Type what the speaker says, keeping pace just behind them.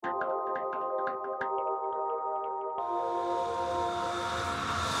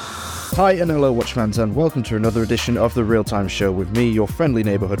Hi and hello watch fans, and welcome to another edition of the Real Time Show with me, your friendly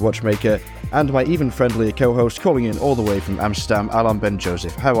neighbourhood watchmaker, and my even friendlier co-host calling in all the way from Amsterdam, Alan Ben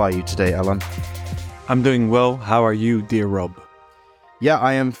Joseph. How are you today, Alan? I'm doing well. How are you, dear Rob? Yeah,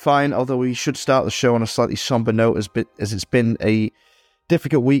 I am fine, although we should start the show on a slightly somber note as it's been a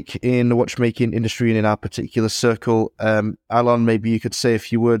difficult week in the watchmaking industry and in our particular circle. Alan, maybe you could say a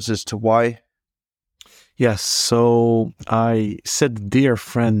few words as to why? Yes, so I said dear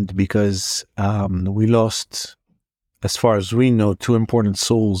friend because we lost, as far as we know, two important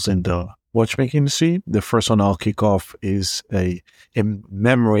souls in the watchmaking industry. The first one I'll kick off is in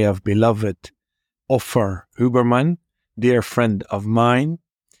memory of beloved Offer Huberman, dear friend of mine.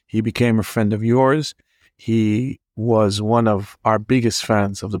 He became a friend of yours. He was one of our biggest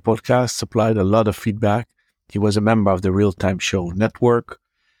fans of the podcast, supplied a lot of feedback. He was a member of the Real Time Show network.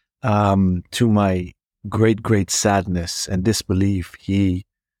 To my great sadness and disbelief, he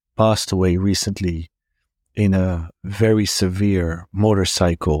passed away recently in a very severe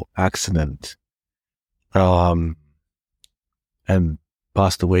motorcycle accident, and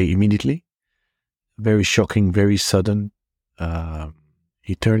passed away immediately. Very shocking, very sudden.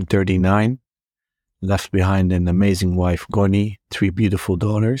 He turned 39, left behind an amazing wife, Goni, three beautiful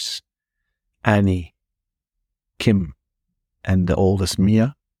daughters, Annie, Kim, and the oldest,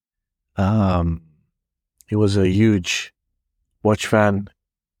 Mia. He was a huge watch fan,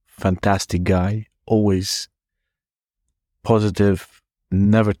 fantastic guy, always positive,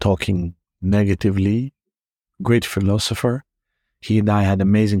 never talking negatively, great philosopher. He and I had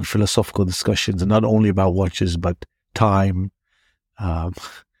amazing philosophical discussions, not only about watches, but time,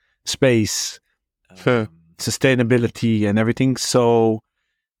 space, sustainability, and everything. So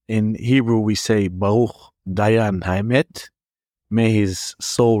in Hebrew, we say, Baruch Dayan Haemet, may his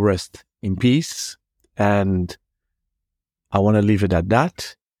soul rest in peace. And I want to leave it at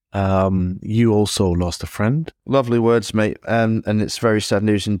that. You also lost a friend. Lovely words, mate. And it's very sad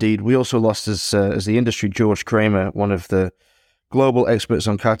news indeed. We also lost as the industry George Kramer, one of the global experts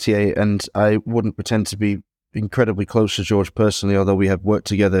on Cartier. And I wouldn't pretend to be incredibly close to George personally, although we have worked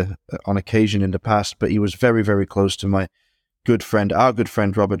together on occasion in the past. But he was very, very close to our good friend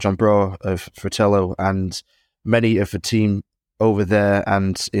Robert Jambroa of Fratello, and many of the team over there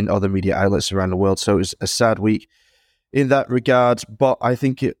and in other media outlets around the world. So it was a sad week in that regard, but I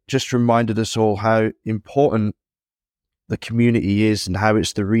think it just reminded us all how important the community is and how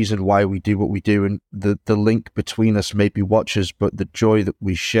it's the reason why we do what we do, and the link between us may be watchers, but the joy that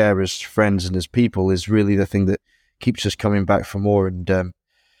we share as friends and as people is really the thing that keeps us coming back for more. And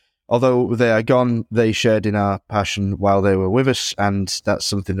although they are gone, they shared in our passion while they were with us, and that's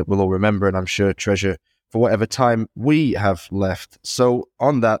something that we'll all remember and I'm sure treasure for whatever time we have left. So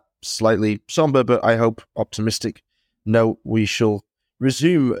on that slightly somber, but I hope optimistic note, we shall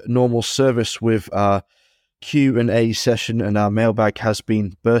resume normal service with our Q&A session, and our mailbag has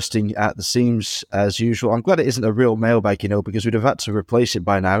been bursting at the seams as usual. I'm glad it isn't a real mailbag, because we'd have had to replace it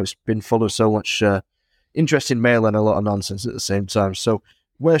by now. It's been full of so much interesting mail and a lot of nonsense at the same time. So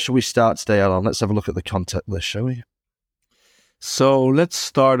where shall we start today, Alan? Let's have a look at the contact list, shall we? So let's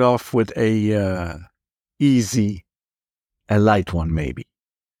start off with a light one maybe.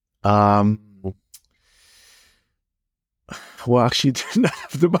 Well, actually, none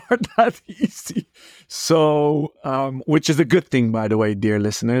of them are that easy. So, which is a good thing, by the way, dear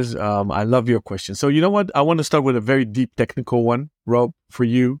listeners. I love your question. So, you know what? I want to start with a very deep technical one, Rob, for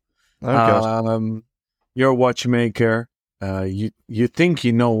you. Okay. You're a watchmaker. You think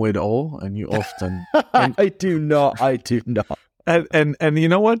you know it all, and you often... I do not. And you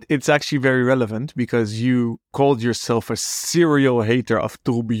know what? It's actually very relevant because you called yourself a serial hater of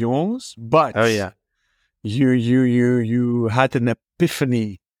tourbillons, but you had an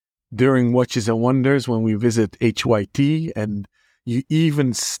epiphany during Watches and Wonders when we visit HYT, and you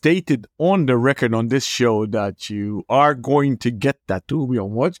even stated on the record on this show that you are going to get that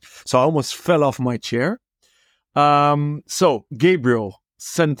tourbillon watch. So I almost fell off my chair. So Gabriel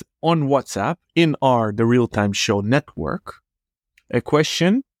sent on WhatsApp in the Real Time Show network a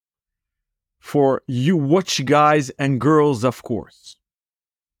question for you watch guys and girls, of course.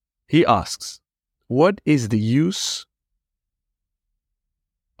 He asks, what is the use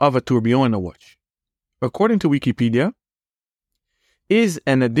of a tourbillon in a watch? According to Wikipedia, is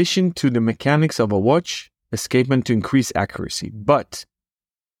an addition to the mechanics of a watch escapement to increase accuracy. But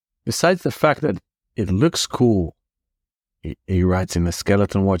besides the fact that it looks cool, he writes, in a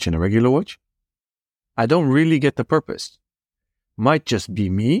skeleton watch and a regular watch, I don't really get the purpose. Might just be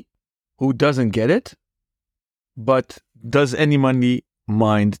me who doesn't get it, but does anybody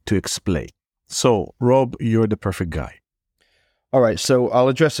mind to explain? So, Rob, you're the perfect guy. All right, so I'll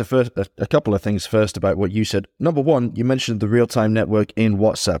address a couple of things first about what you said. Number one, you mentioned the real-time network in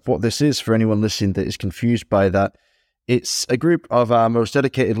WhatsApp. What this is, for anyone listening that is confused by that, it's a group of our most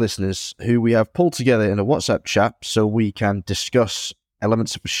dedicated listeners who we have pulled together in a WhatsApp chat so we can discuss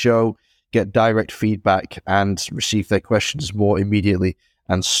elements of the show, get direct feedback, and receive their questions more immediately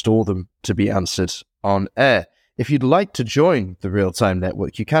and store them to be answered on air. If you'd like to join the real-time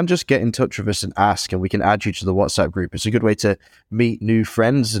network, you can just get in touch with us and ask, and we can add you to the WhatsApp group. It's a good way to meet new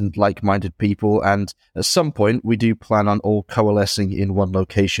friends and like-minded people, and at some point, we do plan on all coalescing in one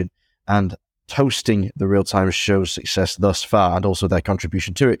location and toasting the real-time show's success thus far, and also their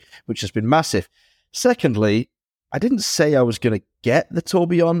contribution to it, which has been massive. Secondly, I didn't say I was going to get the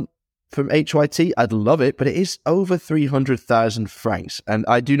Tourbillon from HYT. I'd love it, but it is over 300,000 francs, and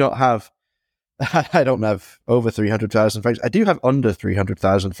I don't have over 300,000 francs. I do have under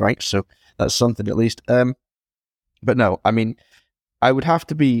 300,000 francs, so that's something at least. But no, I mean, I would have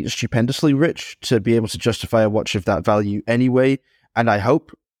to be stupendously rich to be able to justify a watch of that value anyway, and I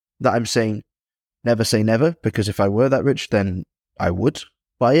hope that I'm saying never say never, because if I were that rich, then I would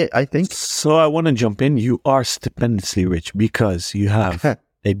buy it, I think. So I want to jump in. You are stupendously rich because you have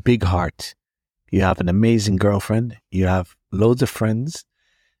a big heart. You have an amazing girlfriend. You have loads of friends.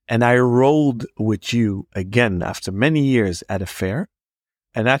 And I rolled with you again after many years at a fair.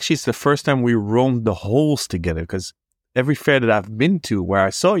 And actually, it's the first time we roamed the halls together, because every fair that I've been to where I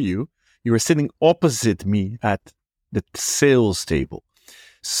saw you, you were sitting opposite me at the sales table.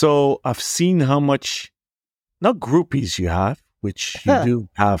 So I've seen how much, not groupies you have, which you do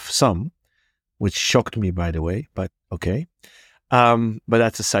have some, which shocked me, by the way, but okay. But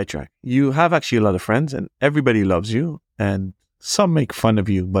that's a sidetrack. You have actually a lot of friends and everybody loves you, and some make fun of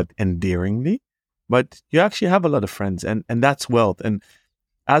you, but endearingly. But you actually have a lot of friends, and that's wealth. And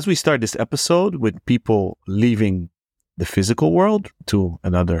as we start this episode with people leaving the physical world to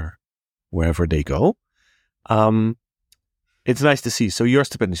another, wherever they go, it's nice to see. So you're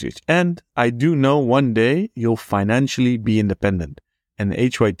stupendously rich. And I do know one day you'll financially be independent. And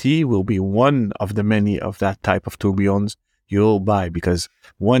HYT will be one of the many of that type of tourbillons you'll buy, because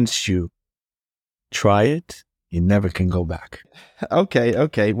once you try it, you never can go back.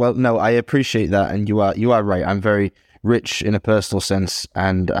 Okay. Well, no, I appreciate that, and you are right. I'm very rich in a personal sense,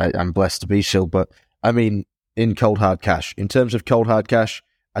 and I'm blessed to be so. But I mean, in cold hard cash, in terms of cold hard cash,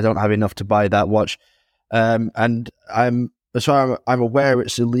 I don't have enough to buy that watch. And as far as I'm aware,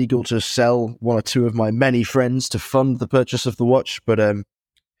 it's illegal to sell one or two of my many friends to fund the purchase of the watch. But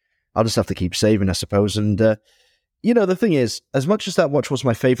I'll just have to keep saving, I suppose. And the thing is, as much as that watch was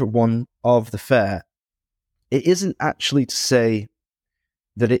my favorite one of the fair, it isn't actually to say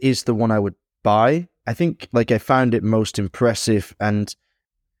that it is the one I would buy. I think I found it most impressive, and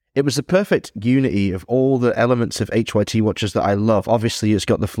it was the perfect unity of all the elements of HYT watches that I love. Obviously, it's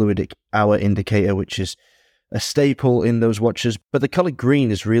got the fluidic hour indicator, which is a staple in those watches, but the color green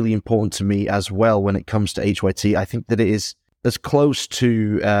is really important to me as well when it comes to HYT. I think that it is as close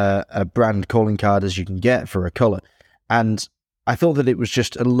to a brand calling card as you can get for a color. And I thought that it was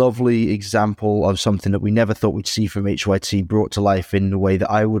just a lovely example of something that we never thought we'd see from HYT brought to life in the way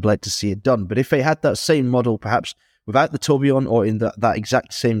that I would like to see it done. But if they had that same model, perhaps without the tourbillon, or in that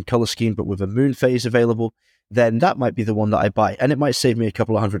exact same color scheme, but with a moon phase available, then that might be the one that I buy. And it might save me a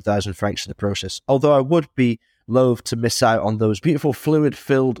couple of 100,000 francs in the process. Although I would be loath to miss out on those beautiful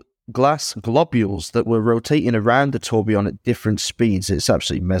fluid-filled glass globules that were rotating around the tourbillon at different speeds. It's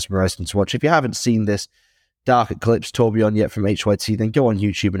absolutely mesmerizing to watch. If you haven't seen this Dark Eclipse tourbillon yet from HYT, then go on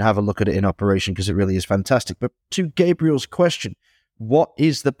YouTube and have a look at it in operation, because it really is fantastic. But to Gabriel's question, what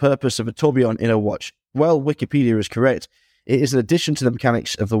is the purpose of a tourbillon in a watch? Well, Wikipedia is correct. It is an addition to the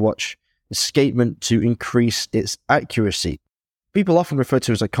mechanics of the watch escapement to increase its accuracy. People often refer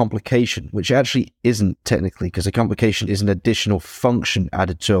to it as a complication, which actually isn't technically, because a complication is an additional function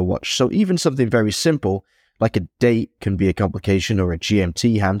added to a watch. So even something very simple, like a date, can be a complication, or a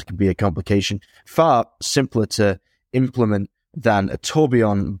GMT hand can be a complication. Far simpler to implement than a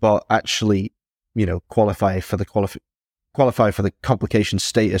tourbillon, but actually, qualify for the complication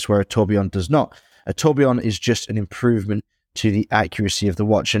status where a tourbillon does not. A tourbillon is just an improvement to the accuracy of the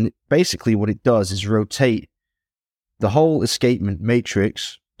watch, and basically what it does is rotate the whole escapement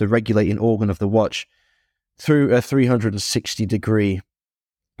matrix, the regulating organ of the watch, through a 360-degree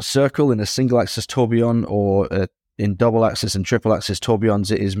circle in a single-axis tourbillon, or in double-axis and triple-axis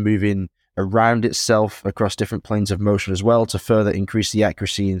tourbillons. It is moving around itself across different planes of motion as well to further increase the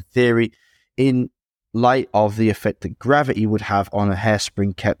accuracy in theory, in light of the effect that gravity would have on a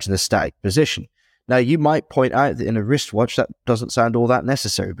hairspring kept in a static position. Now, you might point out that in a wristwatch, that doesn't sound all that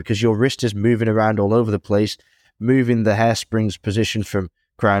necessary, because your wrist is moving around all over the place, moving the hairsprings position from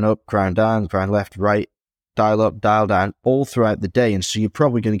crown up, crown down, crown left, right, dial up, dial down, all throughout the day. And so you're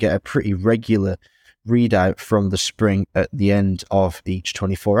probably going to get a pretty regular readout from the spring at the end of each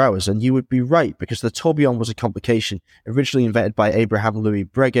 24 hours. And you would be right, because the tourbillon was a complication originally invented by Abraham Louis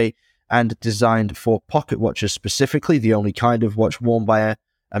Breguet and designed for pocket watches specifically, the only kind of watch worn by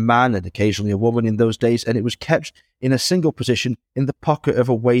a man and occasionally a woman in those days. And it was kept in a single position in the pocket of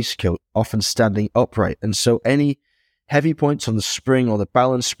a waistcoat, often standing upright. And so any heavy points on the spring or the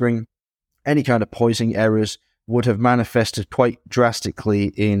balance spring, any kind of poising errors would have manifested quite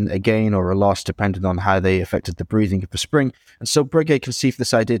drastically in a gain or a loss, depending on how they affected the breathing of the spring. And so Breguet conceived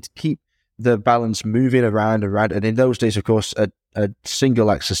this idea to keep the balance moving around. And in those days, of course, a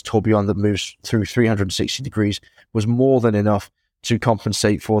single axis tourbillon that moves through 360 degrees was more than enough to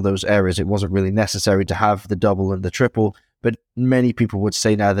compensate for those errors. It wasn't really necessary to have the double and the triple, but many people would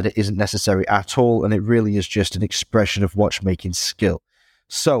say now that it isn't necessary at all, and it really is just an expression of watchmaking skill.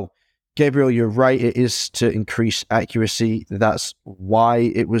 So, Gabriel, you're right, it is to increase accuracy. That's why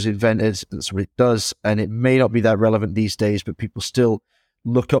it was invented. That's what it does, and it may not be that relevant these days, but people still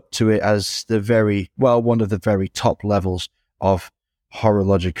look up to it as one of the very top levels of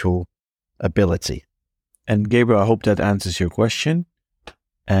horological ability. And Gabriel, I hope that answers your question.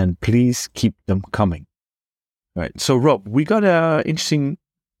 And please keep them coming. All right. So, Rob, we got an interesting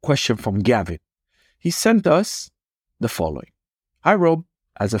question from Gavin. He sent us the following. Hi, Rob.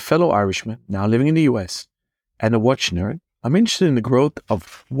 As a fellow Irishman, now living in the US, and a watch nerd, I'm interested in the growth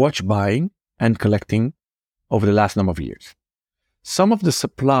of watch buying and collecting over the last number of years. Some of the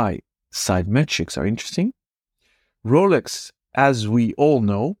supply side metrics are interesting. Rolex, as we all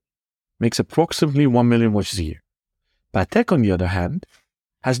know, makes approximately 1 million watches a year. Patek, on the other hand,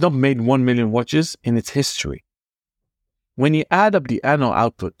 has not made 1 million watches in its history. When you add up the annual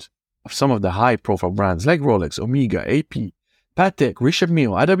output of some of the high-profile brands like Rolex, Omega, AP, Patek, Richard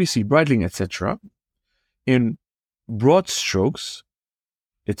Mille, IWC, Breitling, etc., in broad strokes,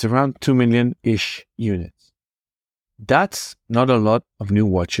 it's around 2 million-ish units. That's not a lot of new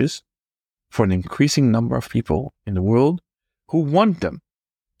watches for an increasing number of people in the world who want them.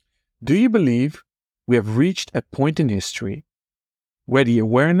 Do you believe we have reached a point in history where the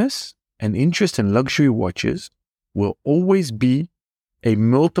awareness and interest in luxury watches will always be a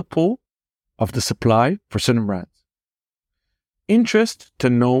multiple of the supply for certain brands? Interest to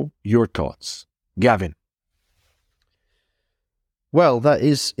know your thoughts. Gavin. Well, that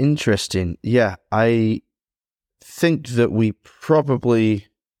is interesting. Yeah, I think that we probably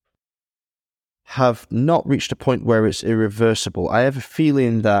have not reached a point where it's irreversible. I have a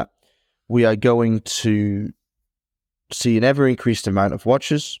feeling that we are going to see an ever-increased amount of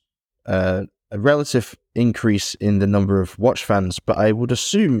watches, a relative increase in the number of watch fans, but I would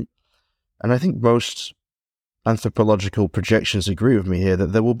assume, and I think most anthropological projections agree with me here,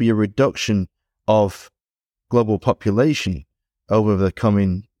 that there will be a reduction of global population over the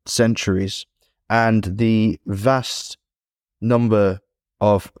coming centuries, and the vast number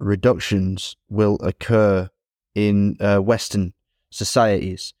of reductions will occur in Western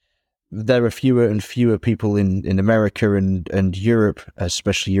societies. There are fewer and fewer people in America and Europe,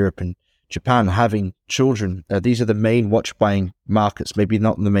 especially Europe and Japan, having children. These are the main watch buying markets, maybe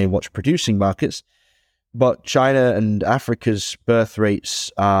not the main watch producing markets, but China and Africa's birth rates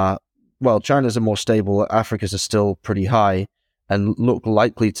are, well, China's are more stable, Africa's are still pretty high and look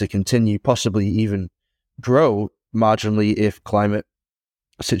likely to continue, possibly even grow marginally if climate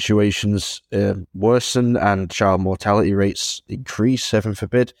situations worsen and child mortality rates increase, heaven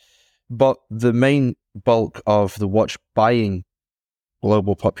forbid. But the main bulk of the watch buying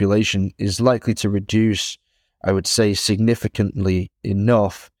global population is likely to reduce, I would say, significantly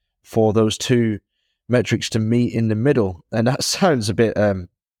enough for those two metrics to meet in the middle. And that sounds a bit, I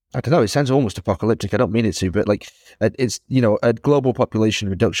don't know, it sounds almost apocalyptic. I don't mean it to, but like, it's, a global population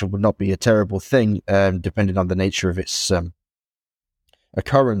reduction would not be a terrible thing, depending on the nature of its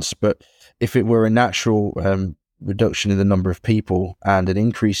occurrence. But if it were a natural reduction in the number of people and an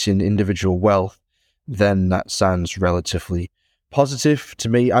increase in individual wealth, then that sounds relatively positive to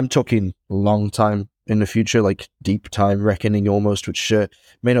me. I'm talking long time in the future, like deep time reckoning almost, which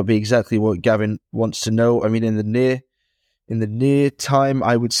may not be exactly what Gavin wants to know. I mean, in the near time,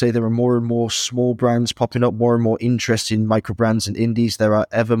 I would say there are more and more small brands popping up, more and more interest in micro brands and indies. There are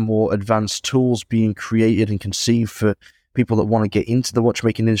ever more advanced tools being created and conceived for people that want to get into the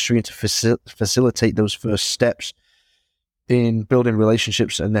watchmaking industry and to facilitate those first steps in building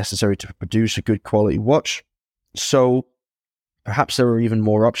relationships that are necessary to produce a good quality watch. So perhaps there are even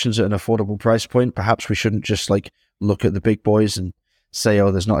more options at an affordable price point. Perhaps we shouldn't just look at the big boys and say,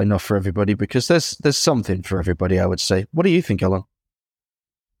 oh, there's not enough for everybody, because there's something for everybody, I would say. What do you think, Alan?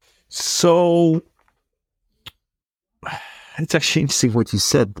 So it's actually interesting what you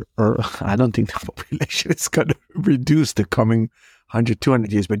said. I don't think the population is going to reduce the coming 100,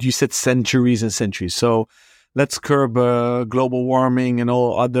 200 years, but you said centuries and centuries. So let's curb global warming and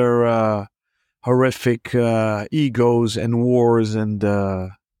all other horrific egos and wars and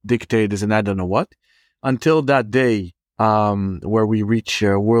dictators and I don't know what. Until that day where we reach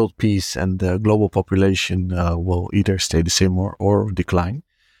world peace and the global population will either stay the same or decline.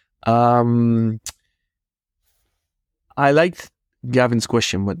 I liked Gavin's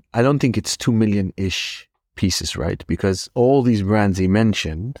question, but I don't think it's 2 million-ish pieces, right? Because all these brands he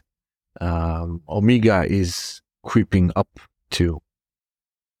mentioned, Omega is creeping up to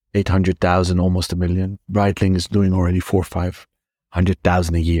 800,000, almost 1 million. Breitling is doing already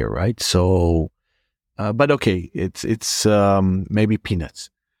 400,000-500,000 a year, right? So, but okay, it's maybe peanuts.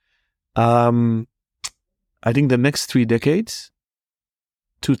 I think the next 3 decades,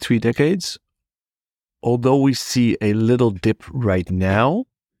 2-3 decades, although we see a little dip right now,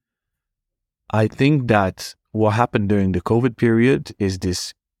 I think that what happened during the COVID period is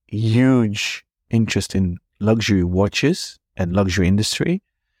this huge interest in luxury watches and luxury industry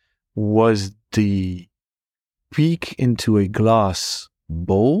was the peek into a glass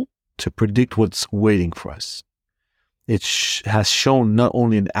bowl to predict what's waiting for us. It has shown not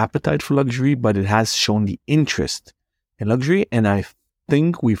only an appetite for luxury, but it has shown the interest in luxury. And I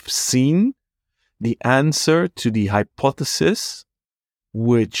think we've seen the answer to the hypothesis,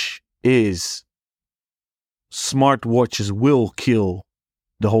 which is smartwatches will kill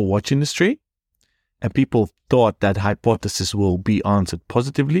the whole watch industry. And people thought that hypothesis will be answered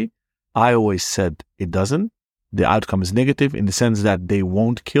positively. I always said it doesn't. The outcome is negative in the sense that they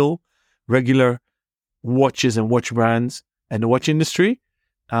won't kill regular watches and watch brands and the watch industry.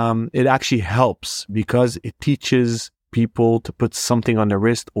 It actually helps because it teaches people to put something on their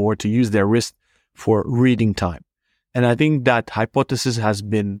wrist or to use their wrist for reading time. And I think that hypothesis has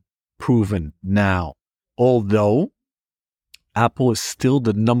been proven now, although Apple is still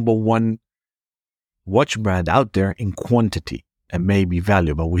the number one watch brand out there in quantity and maybe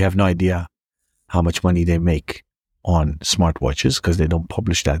value, but we have no idea how much money they make on smartwatches because they don't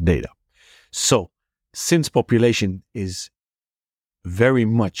publish that data. So since population is very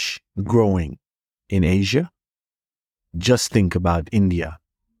much growing in Asia, just think about India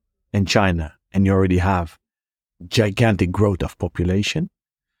and China, and you already have gigantic growth of population.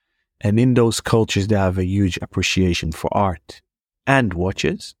 And in those cultures, they have a huge appreciation for art and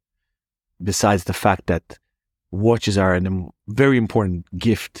watches, besides the fact that watches are a very important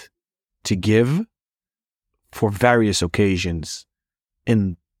gift to give for various occasions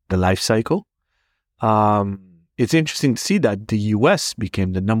in the life cycle. It's interesting to see that the US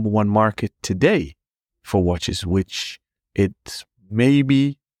became the number one market today for watches, which it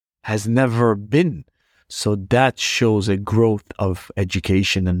maybe has never been. So that shows a growth of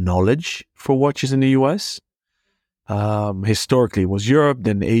education and knowledge for watches in the US. Historically, it was Europe,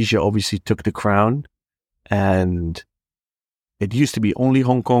 then Asia obviously took the crown. And it used to be only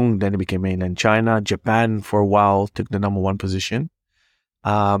Hong Kong, then it became mainland China. Japan, for a while, took the number one position.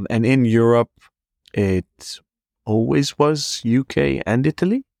 And in Europe, it always was UK and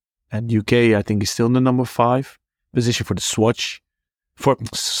Italy. And UK, I think, is still in the number 5 position for the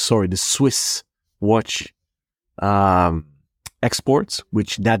the Swiss watch exports,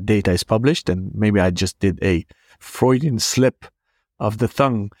 which that data is published. And maybe I just did a Freudian slip of the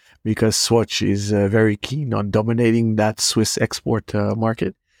tongue because Swatch is very keen on dominating that Swiss export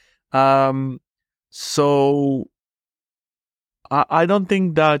market. So I don't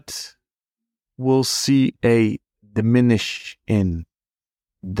think that we'll see a diminish in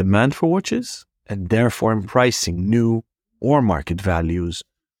demand for watches and therefore in pricing, new or market values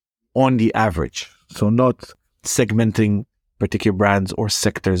on the average. So not segmenting particular brands or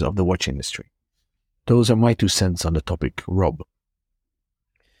sectors of the watch industry. Those are my 2 cents on the topic, Rob.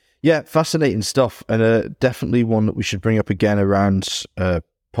 Yeah, fascinating stuff, and definitely one that we should bring up again around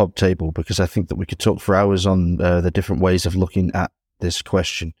Pod Table, because I think that we could talk for hours on the different ways of looking at this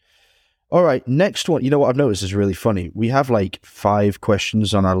question. All right, next one. You know what I've noticed is really funny? We have like 5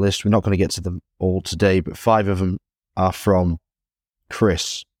 questions on our list. We're not going to get to them all today, but 5 of them are from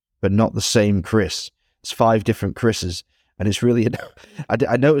Chris, but not the same Chris. It's 5 different Chris's. And it's really,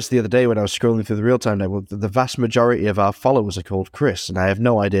 I noticed the other day when I was scrolling through the real-time network, the vast majority of our followers are called Chris, and I have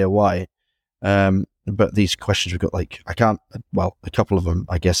no idea why. But these questions we've got a couple of them,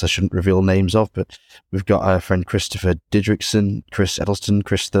 I guess I shouldn't reveal names of, but we've got our friend Christopher Didrikson, Chris Edelston,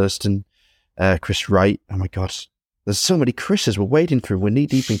 Chris Thurston, Chris Wright. Oh my God. There's so many Chris's we're wading through. We're knee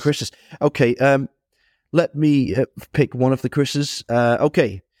deep in Chris's. Okay, let me pick one of the Chris's.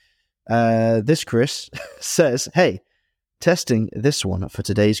 This Chris says, hey, testing this one for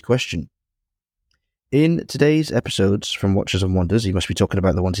today's question. In today's episodes from Watches and Wonders, he must be talking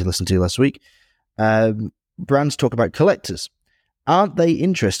about the ones he listened to last week, brands talk about collectors. Aren't they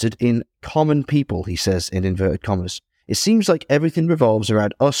interested in common people, he says in inverted commas. It seems like everything revolves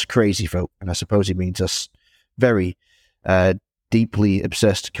around us crazy folk, and I suppose he means us very deeply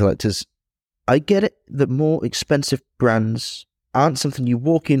obsessed collectors. I get it that more expensive brands aren't something you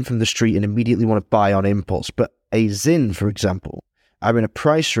walk in from the street and immediately want to buy on impulse, but a Zin, for example, are in a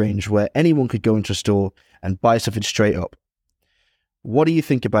price range where anyone could go into a store and buy something straight up. What do you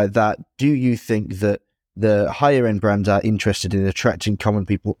think about that? Do you think that the higher end brands are interested in attracting common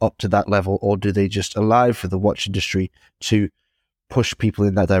people up to that level, or do they just allow for the watch industry to push people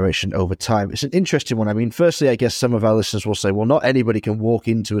in that direction over time? It's an interesting one. I mean, firstly, I guess some of our listeners will say, well, not anybody can walk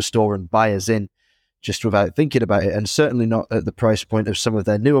into a store and buy a Zin just without thinking about it, and certainly not at the price point of some of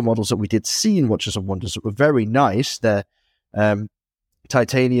their newer models that we did see in Watches and Wonders that were very nice. Their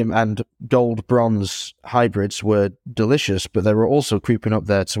titanium and gold bronze hybrids were delicious, but they were also creeping up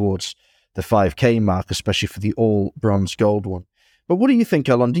there towards the 5K mark, especially for the all bronze gold one. But what do you think,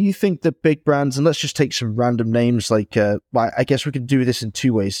 Alon? Do you think that big brands, and let's just take some random names, like, I guess we could do this in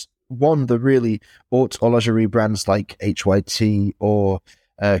two ways. One, the really haute horlogerie brands like HYT or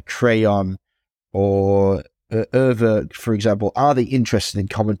Crayon or Erva, for example, are they interested in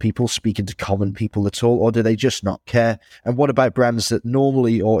common people, speaking to common people at all, or do they just not care? And what about brands that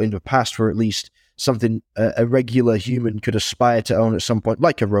normally, or in the past were at least, something a regular human could aspire to own at some point,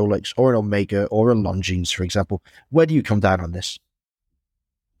 like a Rolex or an Omega or a Longines, for example? Where do you come down on this?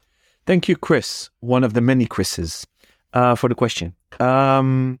 Thank you, Chris, one of the many Chris's, for the question.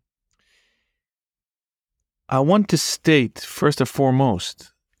 I want to state, first and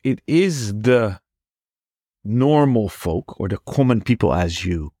foremost, it is the normal folk, or the common people as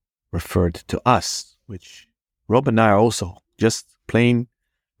you referred to us, which Rob and I are also just plain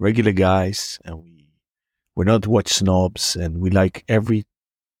regular guys, and we're not watch snobs, and we like every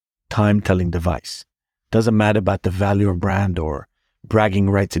time-telling device. Doesn't matter about the value of brand or bragging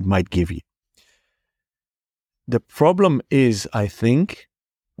rights it might give you. The problem is, I think,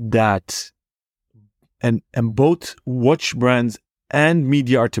 that and both watch brands and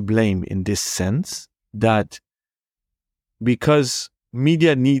media are to blame in this sense, that because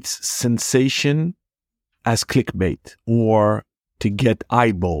media needs sensation as clickbait or to get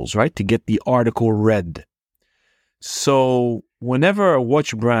eyeballs, right? To get the article read. So whenever a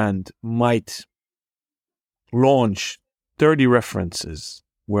watch brand might launch 30 references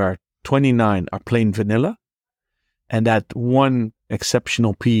where 29 are plain vanilla, and that one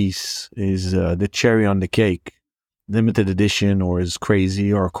exceptional piece is the cherry on the cake, limited edition, or is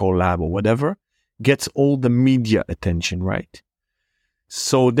crazy, or collab, or whatever, gets all the media attention, right?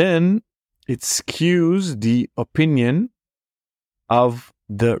 So then it skews the opinion of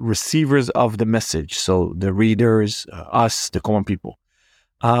the receivers of the message. So the readers, us, the common people.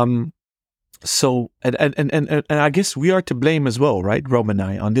 So, and I guess we are to blame as well, right? Rob and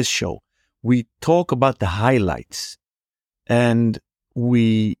I, on this show, we talk about the highlights and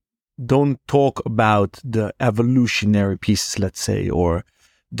we don't talk about the evolutionary pieces, let's say, or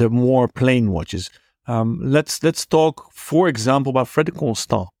the more plain watches. Let's talk, for example, about Fred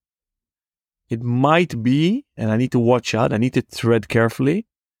Constant. It might be, and I need to watch out, I need to tread carefully,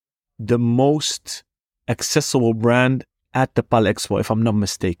 the most accessible brand at the Pal Expo, if I'm not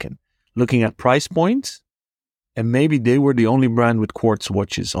mistaken. Looking at price points, and maybe they were the only brand with quartz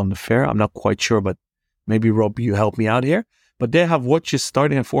watches on the fair. I'm not quite sure, but maybe Rob, you help me out here. But they have watches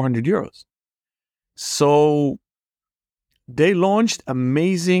starting at 400 euros. So they launched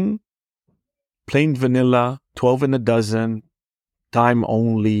amazing plain vanilla, 12 in a dozen, time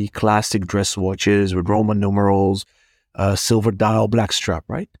only, classic dress watches with Roman numerals, silver dial, black strap,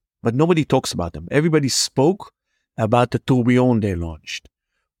 right? But nobody talks about them. Everybody spoke about the Tourbillon they launched,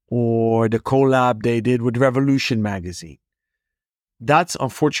 or the collab they did with Revolution magazine. That's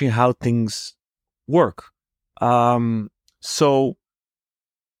unfortunately how things work. But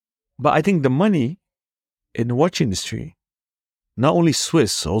I think the money in the watch industry, not only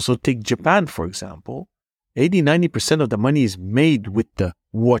Swiss, also take Japan, for example, 80-90% of the money is made with the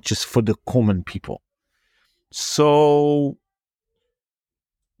watches for the common people. So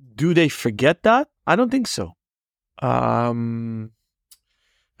do they forget that? I don't think so. I don't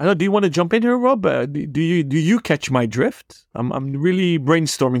know. Do you want to jump in here, Rob? Do you catch my drift? I'm really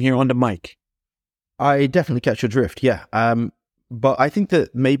brainstorming here on the mic. I definitely catch your drift. Yeah. But I think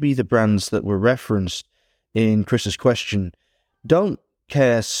that maybe the brands that were referenced in Chris's question, don't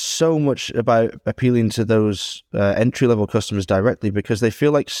care so much about appealing to those entry-level customers directly because they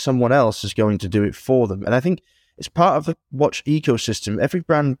feel like someone else is going to do it for them. And I think it's part of the watch ecosystem. Every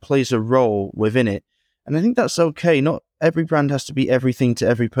brand plays a role within it. And I think that's okay. Not every brand has to be everything to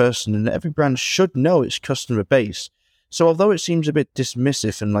every person, and every brand should know its customer base. So although it seems a bit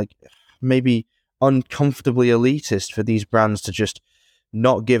dismissive and like maybe uncomfortably elitist for these brands to just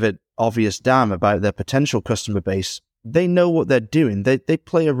not give an obvious damn about their potential customer base, they know what they're doing. They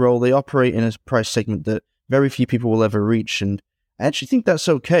play a role. They operate in a price segment that very few people will ever reach. And I actually think that's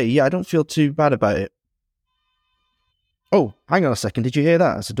okay. Yeah, I don't feel too bad about it. Oh, hang on a second. Did you hear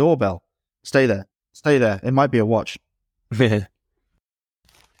that? It's a doorbell. Stay there. Stay there. It might be a watch. It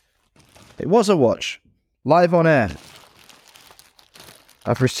was a watch. Live on air.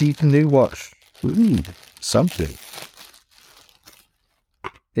 I've received a new watch. Ooh, something.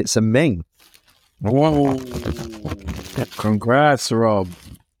 It's a Ming. Whoa. Congrats, Rob.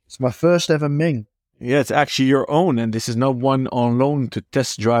 It's my first ever Ming. Yeah, it's actually your own, and this is not one on loan to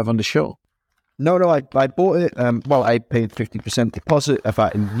test drive on the show. No, I bought it. I paid 50% deposit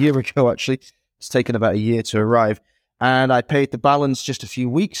about a year ago, actually. It's taken about a year to arrive. And I paid the balance just a few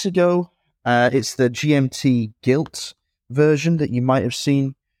weeks ago. It's the GMT Gilt version that you might have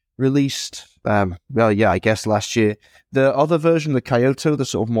seen released. I guess last year. The other version, the Kyoto, the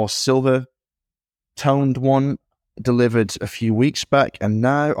sort of more silver toned one, delivered a few weeks back, and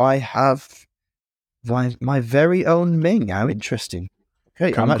now I have my very own Ming. How interesting.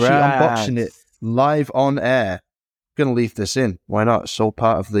 Okay, Congrats. I'm actually unboxing it live on air. I'm going to leave this in. Why not? It's all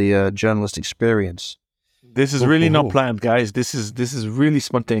part of the journalist experience. This is really not planned, guys. This is really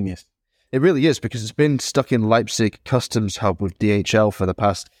spontaneous. It really is, because it's been stuck in Leipzig Customs Hub with DHL for the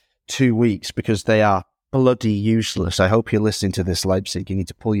past 2 weeks because they are bloody useless. I hope you're listening to this, Leipzig. You need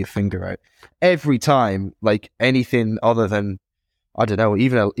to pull your finger out. Every time, like anything other than, I don't know,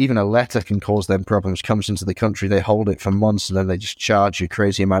 even a letter can cause them problems, comes into the country, they hold it for months, and then they just charge you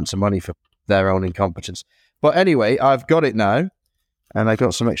crazy amounts of money for their own incompetence. But anyway, I've got it now, and I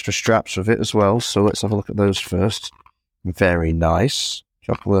got some extra straps with it as well, so let's have a look at those first. Very nice.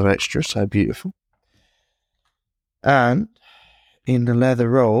 Couple of extras, how beautiful. And in the leather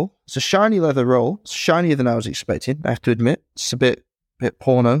roll, it's a shiny leather roll. It's shinier than I was expecting, I have to admit. It's a bit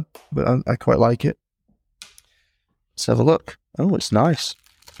porno, but I quite like it. Let's have a look. Oh, it's nice.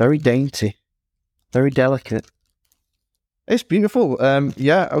 Very dainty. Very delicate. It's beautiful.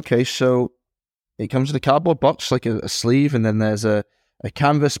 Okay, so it comes in a cardboard box, like a sleeve, and then there's a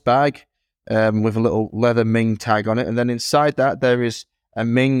canvas bag with a little leather Ming tag on it, and then inside that there is a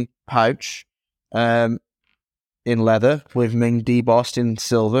Ming pouch in leather with Ming debossed in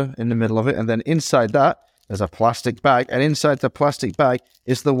silver in the middle of it, and then inside that there's a plastic bag, and inside the plastic bag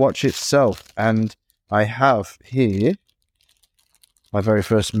is the watch itself. And I have here my very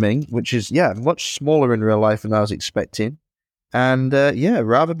first Ming, which is much smaller in real life than I was expecting, and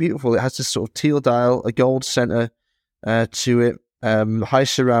rather beautiful. It has this sort of teal dial, a gold center to it, high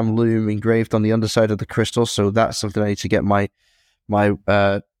ceram loom engraved on the underside of the crystal, so that's something I need to get my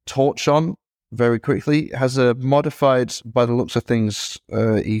torch on very quickly. It has a modified, by the looks of things,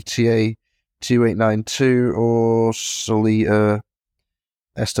 ETA 2892 or Solita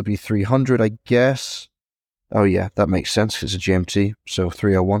SW300, I guess. Oh yeah, that makes sense. It's a GMT, so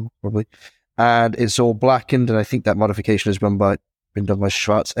 301 probably. And it's all blackened, and I think that modification has been done by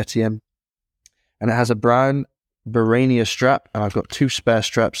Schwarz Etienne. And it has a brown Barania strap, and I've got 2 spare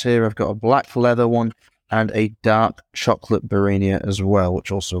straps here. I've got a black leather one and a dark chocolate Barania as well,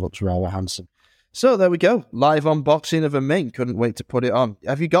 which also looks rather handsome. So there we go. Live unboxing of a Ming. Couldn't wait to put it on.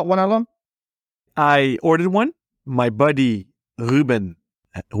 Have you got one, Alan? I ordered one. My buddy Ruben,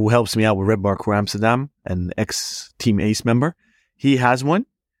 who helps me out with Red Bar Crew Amsterdam, an ex-Team Ace member, he has one,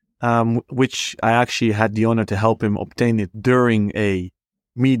 which I actually had the honor to help him obtain it during a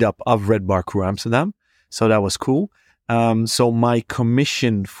meetup of Red Bar Crew Amsterdam. So that was cool. So my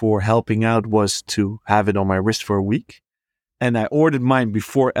commission for helping out was to have it on my wrist for a week. And I ordered mine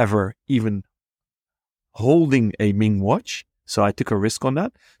before ever even holding a Ming watch. So I took a risk on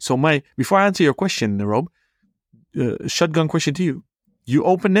that. So before I answer your question, Rob, shotgun question to you. You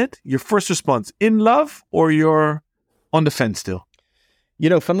open it, your first response, in love, or you're on the fence still? You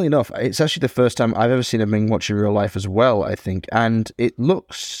know, funnily enough, it's actually the first time I've ever seen a Ming watch in real life as well, I think. And it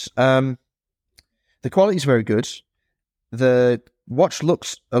looks, the quality is very good. The watch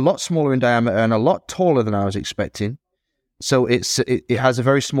looks a lot smaller in diameter and a lot taller than I was expecting. So it has a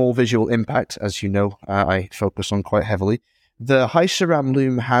very small visual impact, as you know, I focus on quite heavily. The high ceram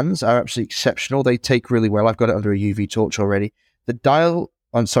loom hands are absolutely exceptional. They take really well. I've got it under a UV torch already. The dial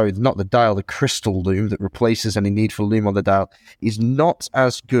I'm sorry, not the dial, the crystal lume that replaces any need for lume on the dial is not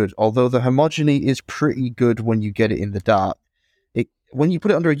as good, although the homogeny is pretty good when you get it in the dark. When you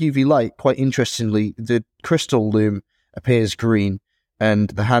put it under a UV light, quite interestingly, the crystal lume appears green and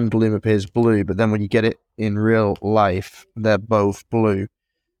the hand lume appears blue, but then when you get it in real life, they're both blue.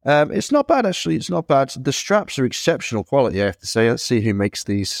 It's not bad, actually. It's not bad. The straps are exceptional quality, I have to say. Let's see who makes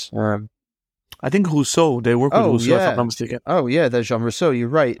these. I think Rousseau, they work with Rousseau, if I'm not mistaken. Oh, yeah, there's Jean Rousseau. You're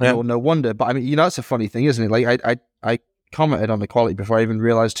right. Yeah. No wonder. But I mean, that's a funny thing, isn't it? Like, I commented on the quality before I even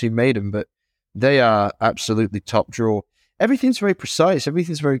realized who made them, but they are absolutely top drawer. Everything's very precise.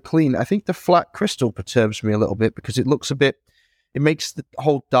 Everything's very clean. I think the flat crystal perturbs me a little bit because it makes the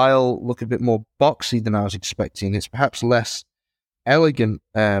whole dial look a bit more boxy than I was expecting. It's perhaps less elegant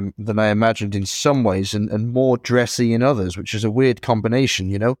than I imagined in some ways and more dressy in others, which is a weird combination,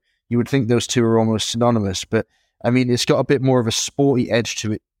 you know? You would think those two are almost synonymous, but I mean, it's got a bit more of a sporty edge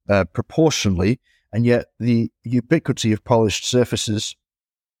to it proportionally, and yet the ubiquity of polished surfaces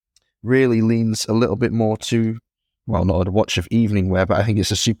really leans a little bit more to, well, not a watch of evening wear, but I think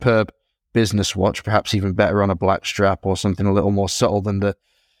it's a superb business watch, perhaps even better on a black strap or something a little more subtle than the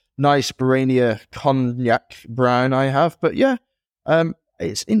nice Barania cognac brown I have. But yeah,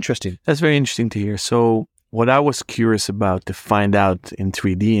 it's interesting. That's very interesting to hear. So what I was curious about to find out in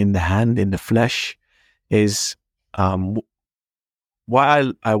 3D, in the hand, in the flesh, is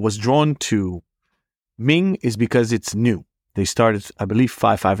why I was drawn to Ming is because it's new. They started, I believe,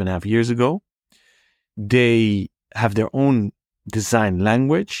 5.5 years ago. They have their own design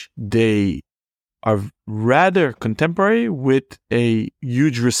language. They are rather contemporary with a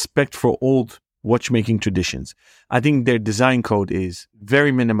huge respect for old watchmaking traditions. I think their design code is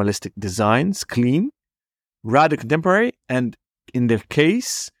very minimalistic designs, clean, rather contemporary, and in their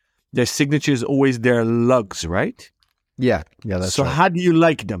case, their signature is always their lugs, right? Yeah, that's so right. How do you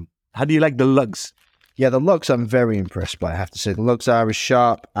like them? How do you like the lugs? Yeah, the lugs I'm very impressed by, I have to say. The lugs are as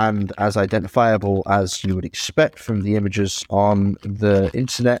sharp and as identifiable as you would expect from the images on the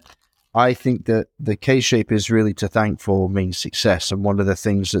internet. I think that the K-shape is really to thank for Ming's success and one of the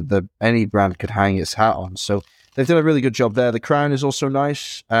things that any brand could hang its hat on. So they've done a really good job there. The crown is also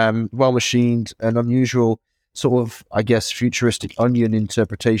nice, well machined, an unusual sort of, I guess, futuristic onion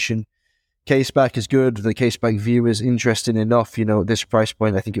interpretation. Case back is good. The case back view is interesting enough. You know, at this price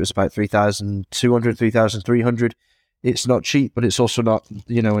point, I think it was about 3,200, 3,300. It's not cheap, but it's also not,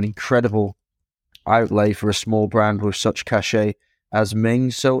 you know, an incredible outlay for a small brand with such cachet as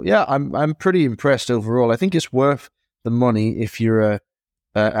Ming. So yeah, I'm pretty impressed overall. I think it's worth the money if you're an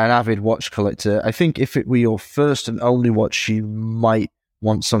avid watch collector. I think if it were your first and only watch, you might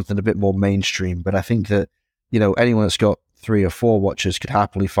want something a bit more mainstream. But I think that, you know, anyone that's got 3 or 4 watches could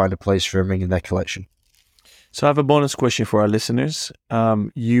happily find a place for a Ming in their collection. So I have a bonus question for our listeners.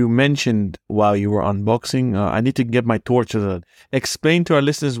 You mentioned while you were unboxing, I need to get my torch. Explain to our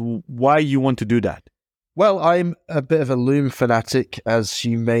listeners why you want to do that. Well, I'm a bit of a lume fanatic, as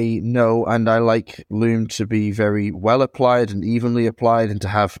you may know, and I like lume to be very well applied and evenly applied and to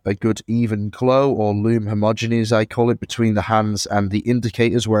have a good even glow, or lume homogeny as I call it, between the hands and the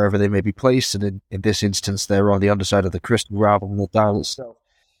indicators wherever they may be placed. And in this instance, they're on the underside of the crystal rather than the dial itself.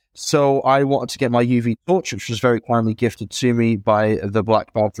 So I wanted to get my UV torch, which was very kindly gifted to me by the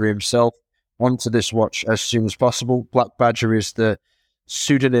Black Badger himself, onto this watch as soon as possible. Black Badger is the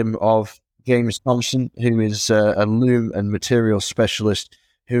pseudonym of James Thompson, who is a lume and material specialist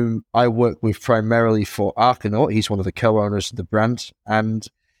whom I work with primarily for Arcanaut. He's one of the co-owners of the brand, and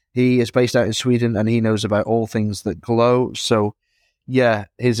he is based out in Sweden, and he knows about all things that glow. So yeah,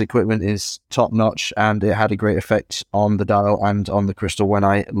 his equipment is top-notch, and it had a great effect on the dial and on the crystal when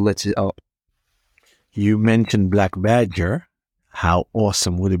I lit it up. You mentioned Black Badger. How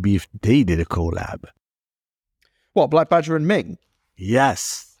awesome would it be if they did a collab? What, Black Badger and Ming?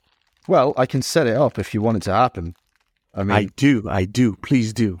 Yes. Well, I can set it up if you want it to happen. I do.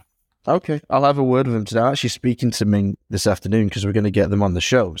 Please do. Okay, I'll have a word with him today. I'm actually speaking to Ming this afternoon because we're going to get them on the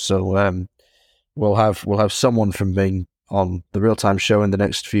show. So we'll have someone from Ming on the Real Time show in the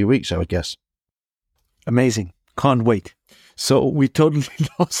next few weeks, I would guess. Amazing. Can't wait. So we totally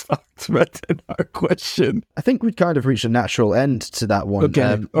lost our thread and our question. I think we'd kind of reached a natural end to that one.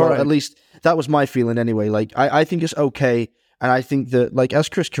 Okay, all right. At least that was my feeling anyway. Like, I think it's okay. And I think that, like, as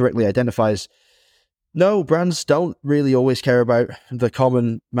Chris correctly identifies, no, brands don't really always care about the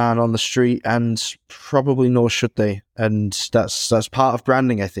common man on the street, and probably nor should they. And that's part of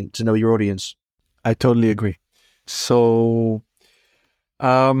branding, I think, to know your audience. I totally agree. So,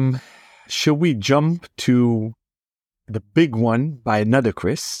 should we jump to the big one by another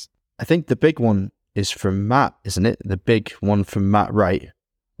Chris? I think the big one is from Matt, isn't it? The big one from Matt Wright.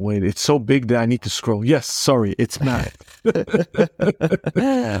 Wait, it's so big that I need to scroll. Yes, sorry, it's Matt.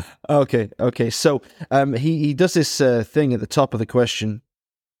 Okay. So he does this thing at the top of the question,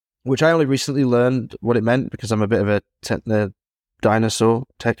 which I only recently learned what it meant because I'm a bit of a techno dinosaur.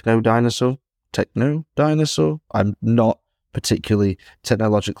 I'm not particularly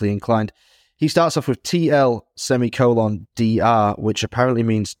technologically inclined. He starts off with TL semicolon DR, which apparently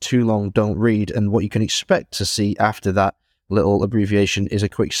means too long, don't read. And what you can expect to see after that little abbreviation is a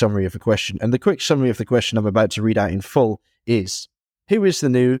quick summary of the question. And the quick summary of the question I'm about to read out in full is, who is the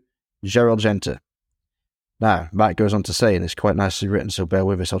new Gerald Genta? Now, Matt goes on to say, and it's quite nicely written, so bear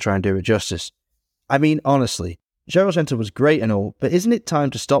with us, I'll try and do it justice. I mean, honestly, Gerald Genta was great and all, but isn't it time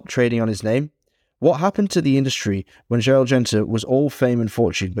to stop trading on his name? What happened to the industry when Gerald Genta was all fame and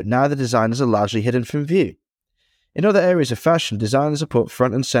fortune, but now the designers are largely hidden from view? In other areas of fashion, designers are put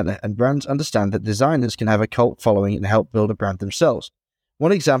front and center, and brands understand that designers can have a cult following and help build a brand themselves.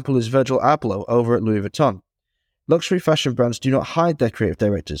 One example is Virgil Abloh over at Louis Vuitton. Luxury fashion brands do not hide their creative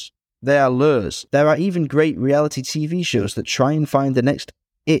directors. They are lures. There are even great reality TV shows that try and find the next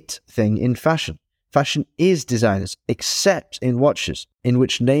it thing in fashion. Fashion is designers, except in watches, in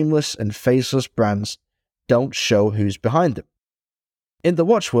which nameless and faceless brands don't show who's behind them. In the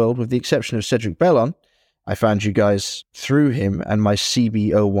watch world, with the exception of Cedric Bellon, I found you guys through him, and my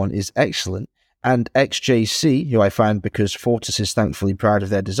CB01 is excellent, and XJC, who I found because Fortis is thankfully proud of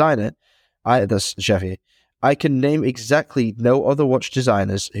their designer, that's Javier. I can name exactly no other watch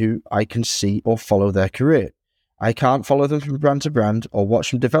designers who I can see or follow their career. I can't follow them from brand to brand or watch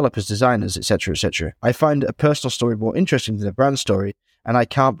them develop as designers, etc., etc. I find a personal story more interesting than a brand story, and I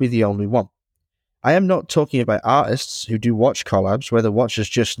can't be the only one. I am not talking about artists who do watch collabs where the watches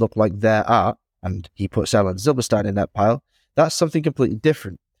just look like their art, and he puts Alan Silberstein in that pile. That's something completely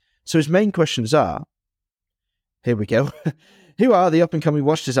different. So his main questions are, here we go, who are the up-and-coming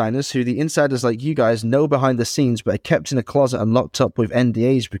watch designers who the insiders like you guys know behind the scenes but are kept in a closet and locked up with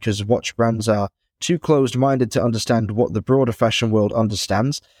NDAs because watch brands are too closed-minded to understand what the broader fashion world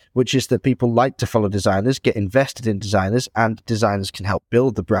understands, which is that people like to follow designers, get invested in designers, and designers can help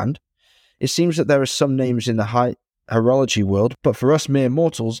build the brand. It seems that there are some names in the high horology world, but for us mere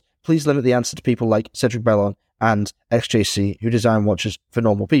mortals, please limit the answer to people like Cedric Bellon and XJC who design watches for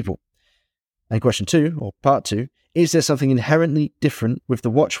normal people. And question 2, or part 2, is there something inherently different with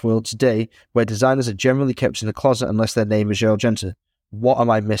the watch world today where designers are generally kept in a closet unless their name is Gerald Genta? What am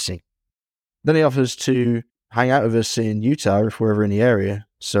I missing? Then he offers to hang out with us in Utah if we're ever in the area.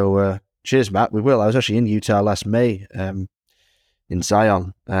 So cheers, Matt. We will. I was actually in Utah last May in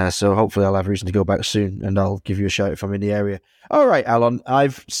Zion. So hopefully I'll have reason to go back soon and I'll give you a shout if I'm in the area. All right, Alan,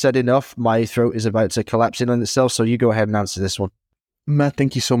 I've said enough. My throat is about to collapse in on itself, so you go ahead and answer this one. Matt,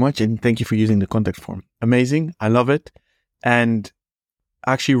 thank you so much, and thank you for using the contact form. Amazing. I love it. And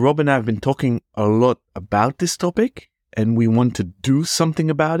actually, Rob and I have been talking a lot about this topic, and we want to do something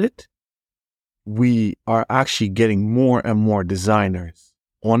about it. We are actually getting more and more designers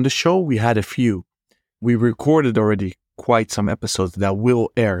on the show. We had a few. We recorded already quite some episodes that will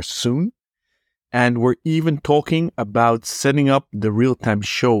air soon. And we're even talking about setting up the real-time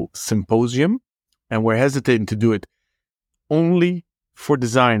show symposium. And we're hesitating to do it only for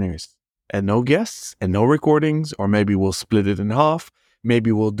designers and no guests and no recordings. Or maybe we'll split it in half.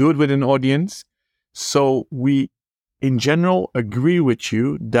 Maybe we'll do it with an audience. So we, in general, agree with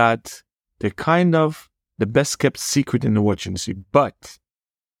you that they're kind of the best kept secret in the watch industry. But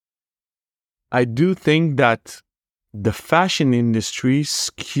I do think that the fashion industry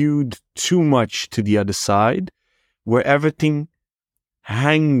skewed too much to the other side, where everything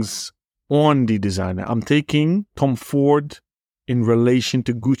hangs on the designer. I'm taking Tom Ford in relation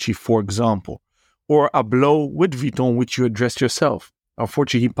to Gucci, for example, or Abloh with Vuitton, which you addressed yourself.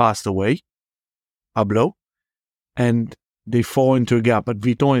 Unfortunately, he passed away, Abloh, and they fall into a gap. But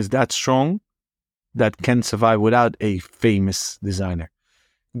Vuitton is that strong that can survive without a famous designer.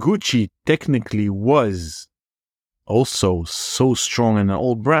 Gucci technically was also so strong in an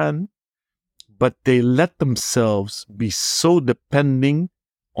old brand, but they let themselves be so depending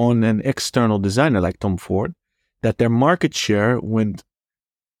on an external designer like Tom Ford that their market share went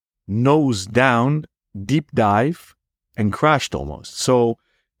nose down, deep dive, and crashed almost. So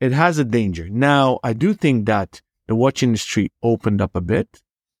it has a danger. Now, I do think that the watch industry opened up a bit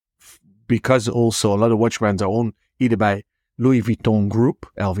because also a lot of watch brands are owned either by Louis Vuitton Group,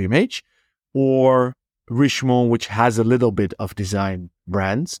 LVMH, or Richemont, which has a little bit of design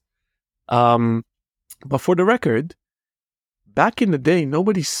brands. But for the record, back in the day,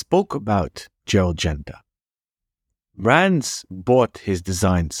 nobody spoke about Gerald Genta. Brands bought his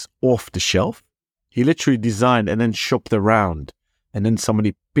designs off the shelf. He literally designed and then shopped around and then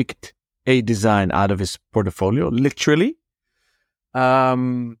somebody picked a design out of his portfolio, literally.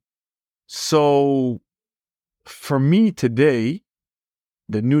 So for me today,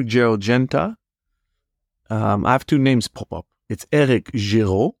 the new Gerald Genta, I have two names pop up. It's Eric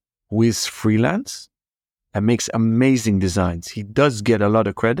Giraud, who is freelance and makes amazing designs. He does get a lot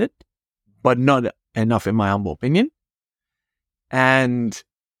of credit, but not enough in my humble opinion. And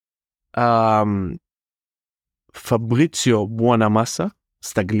Fabrizio Buonamassa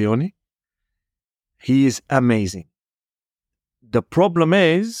Staglione, he is amazing. The problem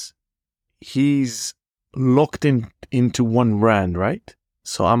is he's locked into one brand, right?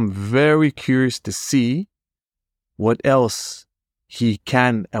 So I'm very curious to see what else he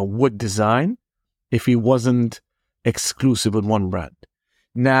can and would design if he wasn't exclusive with one brand.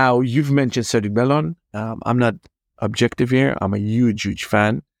 Now, you've mentioned Tourbillon. I'm not objective here. I'm a huge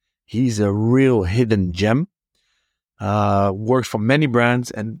fan. He's a real hidden gem. Works for many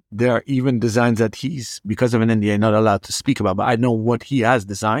brands, and there are even designs that he's, because of an NDA, not allowed to speak about, but I know what he has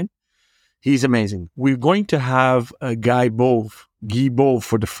designed. He's amazing. We're going to have a Guy Bove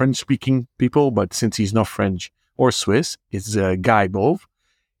for the French-speaking people, but since he's not French or Swiss, it's Guy Bove.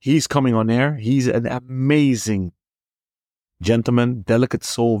 He's coming on air. He's an amazing gentleman, delicate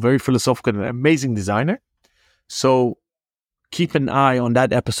soul, very philosophical, and amazing designer. So keep an eye on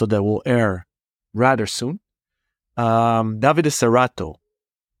that episode that will air rather soon. Davide Serrato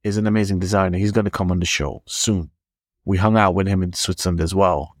is an amazing designer. He's going to come on the show soon. We hung out with him in Switzerland as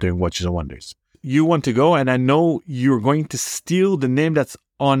well during Watches and Wonders. You want to go, and I know you're going to steal the name that's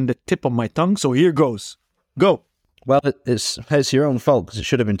on the tip of my tongue, so here goes. Go. Well, it's your own fault, because it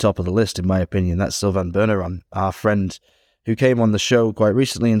should have been top of the list, in my opinion. That's Sylvain Berneron, our friend who came on the show quite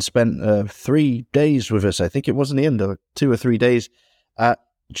recently and spent 3 days with us. I think it was in the end, 2 or 3 days at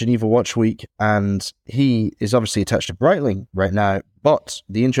Geneva Watch Week, and he is obviously attached to Breitling right now. But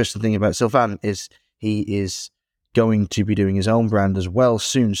the interesting thing about Sylvain is he is going to be doing his own brand as well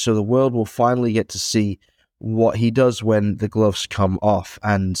soon. So the world will finally get to see what he does when the gloves come off.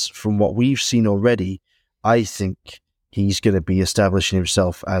 And from what we've seen already, I think he's going to be establishing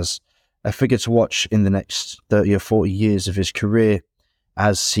himself as a figure to watch in the next 30 or 40 years of his career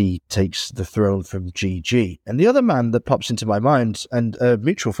as he takes the throne from GG. And the other man that pops into my mind, and a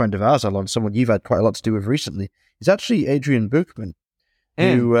mutual friend of ours, Alon, someone you've had quite a lot to do with recently, is actually Adrian Buchman,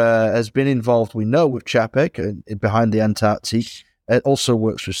 who has been involved, we know, with Chapek behind the Antarctic, also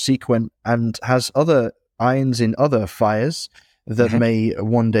works with Sequent, and has other irons in other fires that may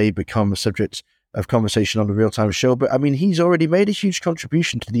one day become a subject of conversation on the Real Time Show. But I mean, he's already made a huge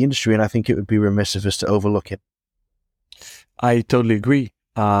contribution to the industry, and I think it would be remiss of us to overlook it. I totally agree.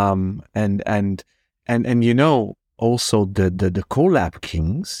 And you know, also the collab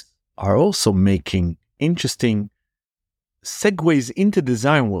kings are also making interesting segues into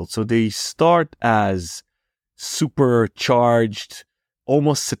design world. So they start as supercharged,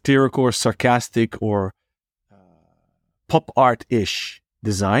 almost satirical or sarcastic or pop art-ish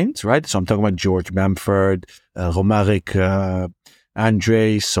designs, right? So I'm talking about George Bamford, Romaric,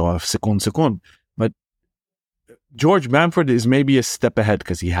 Andre, so Second. But George Bamford is maybe a step ahead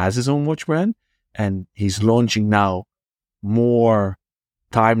because he has his own watch brand and he's launching now more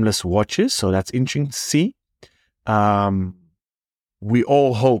timeless watches. So that's interesting to see. We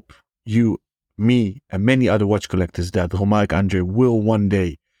all hope, you, me, and many other watch collectors, that Romaric Andre will one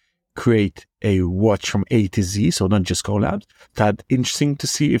day create a watch from A to Z, so not just collabs. That's interesting to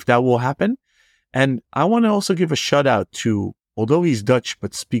see if that will happen. And I want to also give a shout out to, although he's Dutch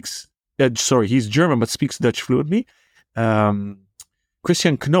but speaks, he's German but speaks Dutch fluently,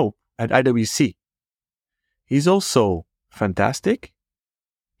 Christian Knoop at IWC. He's also fantastic.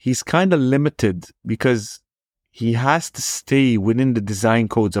 He's kind of limited because he has to stay within the design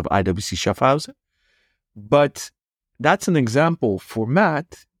codes of IWC Schaffhausen. But that's an example for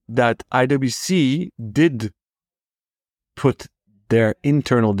Matt that IWC did put their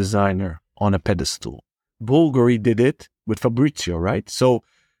internal designer on a pedestal. Bulgari did it with Fabrizio, right? So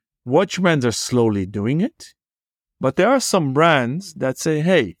watch brands are slowly doing it. But there are some brands that say,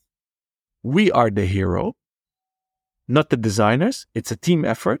 hey, we are the hero, not the designers. It's a team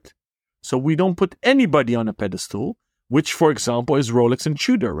effort. So we don't put anybody on a pedestal, which, for example, is Rolex and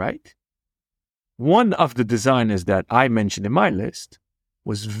Tudor, right? One of the designers that I mentioned in my list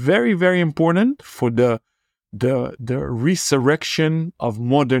was very, very important for the resurrection of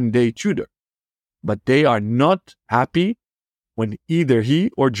modern day Tudor. But they are not happy when either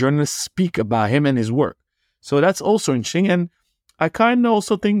he or journalists speak about him and his work. So that's also interesting. And I kind of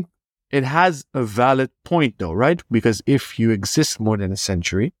also think it has a valid point though, right? Because if you exist more than a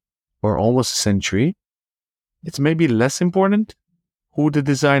century, or almost a century, it's maybe less important who the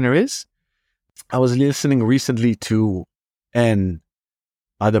designer is, I was listening recently to an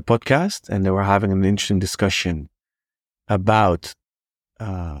other podcast, and they were having an interesting discussion about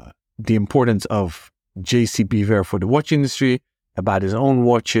the importance of J.C. Beaver for the watch industry, about his own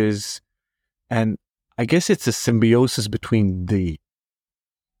watches. And I guess it's a symbiosis between the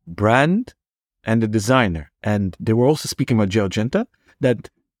brand and the designer. And they were also speaking about Giorgenta, that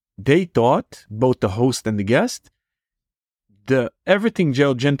they thought, both the host and the guest, everything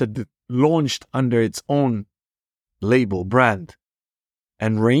Giorgenta launched under its own label, brand,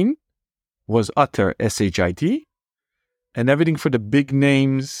 and reign was utter SHIT, and everything for the big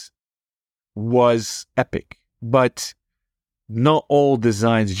names was epic. But not all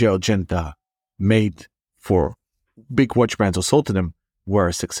designs Giorgenta made for big watch brands or sold to them were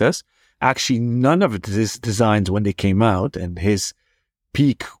a success. Actually, none of his designs when they came out, and his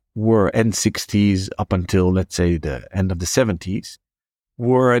peak were N60s up until, let's say, the end of the 70s,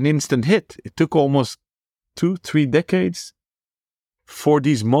 were an instant hit. It took almost 2-3 decades for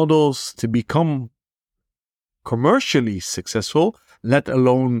these models to become commercially successful, let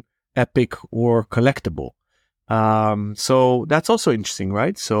alone epic or collectible. So that's also interesting,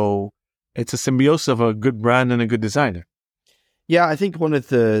 right? So it's a symbiosis of a good brand and a good designer. Yeah, I think one of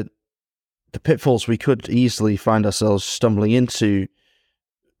the pitfalls we could easily find ourselves stumbling into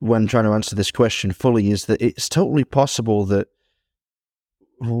when trying to answer this question fully is that it's totally possible that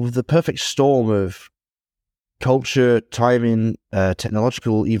the perfect storm of culture, timing,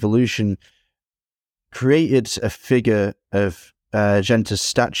 technological evolution created a figure of Genta's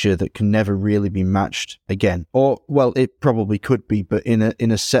stature that can never really be matched again. Or, well, it probably could be, but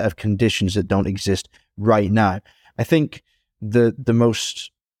in a set of conditions that don't exist right now. I think the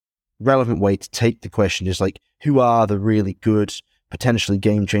most relevant way to take the question is like, who are the really good, potentially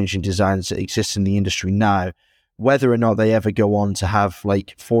game-changing designs that exist in the industry now? Whether or not they ever go on to have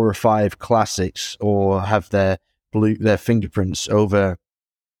like 4 or 5 classics or have their fingerprints over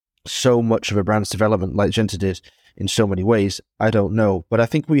so much of a brand's development like Genta did in so many ways, I don't know. But I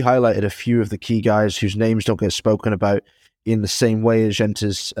think we highlighted a few of the key guys whose names don't get spoken about in the same way as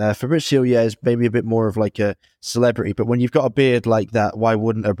Genta's. Fabrizio, yeah, is maybe a bit more of like a celebrity, but when you've got a beard like that, why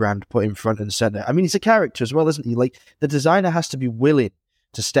wouldn't a brand put him front and center? I mean, he's a character as well, isn't he? Like, the designer has to be willing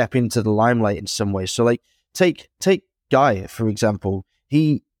to step into the limelight in some way. So like, take Guy, for example.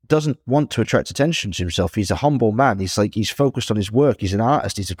 He doesn't want to attract attention to himself. He's a humble man. He's focused on his work. He's an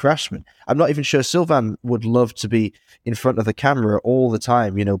artist. He's a craftsman. I'm not even sure Sylvain would love to be in front of the camera all the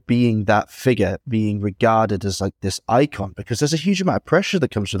time, you know, being that figure, being regarded as like this icon, because there's a huge amount of pressure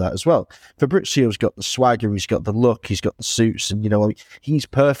that comes with that as well. Fabrizio's got the swagger, he's got the look, he's got the suits, and, you know, he's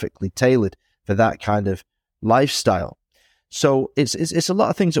perfectly tailored for that kind of lifestyle. So it's a lot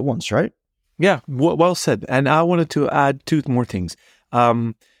of things at once, right? Yeah, well said. And I wanted to add 2 more things.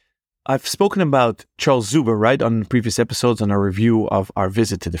 I've spoken about Charles Zuber, right, on previous episodes on our review of our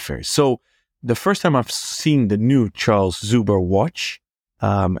visit to the fair. So the first time I've seen the new Charles Zuber watch,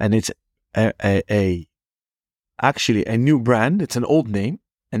 and it's actually a new brand. It's an old name,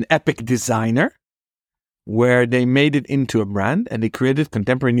 an epic designer, where they made it into a brand and they created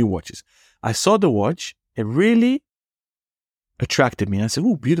contemporary new watches. I saw the watch. It really attracted me. I said,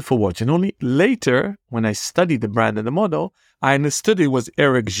 "Ooh, beautiful watch." And only later, when I studied the brand and the model, I understood it was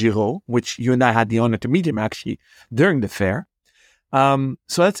Eric Giraud, which you and I had the honor to meet him actually during the fair. So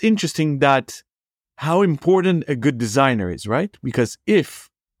that's interesting, that how important a good designer is, right? Because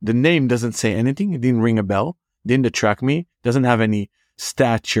if the name doesn't say anything, it didn't ring a bell, didn't attract me, doesn't have any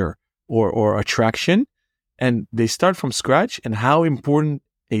stature or attraction, and they start from scratch, and how important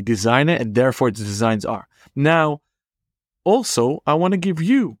a designer and therefore its designs are. Now, also, I want to give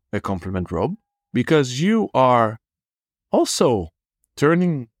you a compliment, Rob, because you are also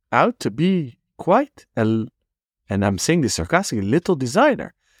turning out to be quite and I'm saying this sarcastically, little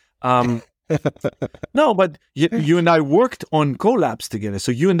designer. No, but you and I worked on collabs together.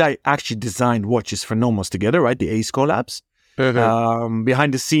 So you and I actually designed watches for Nomos together, right? The Ace collabs. Mm-hmm.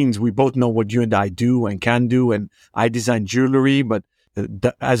 Behind the scenes, we both know what you and I do and can do. And I design jewelry, but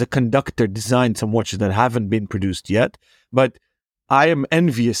as a conductor, designed some watches that haven't been produced yet. But I am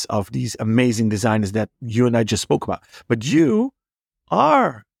envious of these amazing designers that you and I just spoke about. But you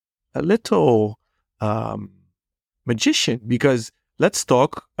are a little magician, because let's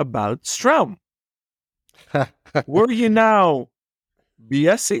talk about Straum. Were you now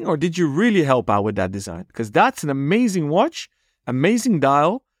BSing, or did you really help out with that design? Because that's an amazing watch, amazing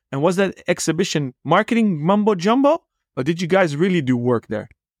dial. And was that exhibition marketing mumbo jumbo, or did you guys really do work there?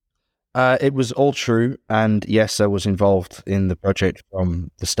 It was all true, and yes, I was involved in the project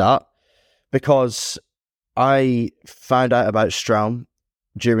from the start, because I found out about Straum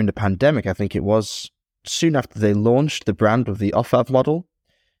during the pandemic, I think it was, soon after they launched the brand with the OFAV model.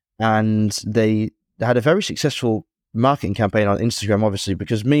 And they had a very successful marketing campaign on Instagram, obviously,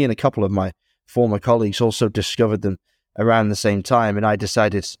 because me and a couple of my former colleagues also discovered them around the same time. And I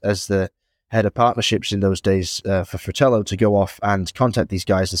decided, as the head of partnerships in those days for Fratello, to go off and contact these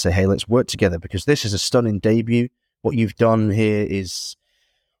guys and say, hey, let's work together, because this is a stunning debut. What you've done here is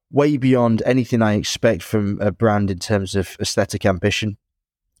way beyond anything I expect from a brand in terms of aesthetic ambition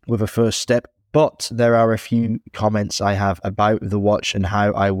with a first step. But there are a few comments I have about the watch and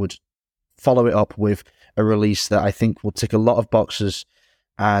how I would follow it up with a release that I think will tick a lot of boxes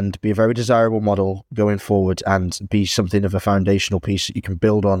and be a very desirable model going forward and be something of a foundational piece that you can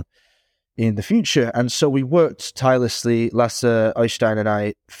build on in the future. And so we worked tirelessly, Lasse, Øystein and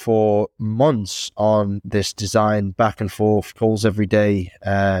I, for months on this design, back and forth, calls every day,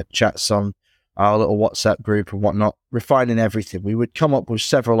 chats on our little WhatsApp group and whatnot, refining everything. We would come up with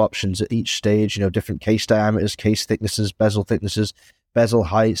several options at each stage, different case diameters, case thicknesses, bezel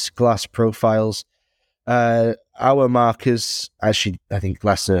heights, glass profiles, hour markers. Actually, I think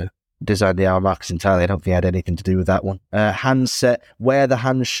Lasse designed the hour markers entirely. I don't think I had anything to do with that one. Handset, where the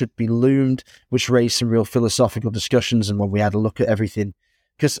hands should be loomed, which raised some real philosophical discussions. And when we had a look at everything,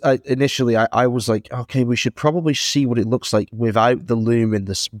 because initially I was like, okay, we should probably see what it looks like without the loom in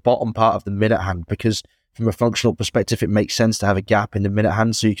the bottom part of the minute hand, because from a functional perspective, it makes sense to have a gap in the minute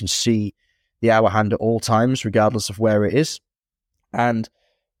hand so you can see the hour hand at all times, regardless of where it is. And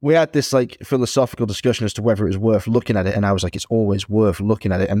we had this philosophical discussion as to whether it was worth looking at it. And I was like, it's always worth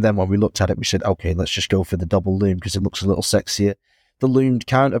looking at it. And then when we looked at it, we said, okay, let's just go for the double loom because it looks a little sexier. The loomed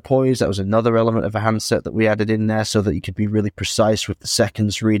counterpoise, that was another element of a handset that we added in there so that you could be really precise with the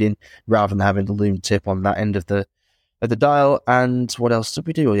seconds reading rather than having the loom tip on that end of the dial. And what else did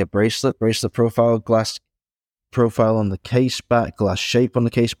we do? Oh yeah, bracelet profile, glass profile on the case back, glass shape on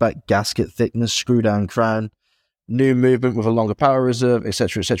the case back, gasket thickness, screw down crown, new movement with a longer power reserve,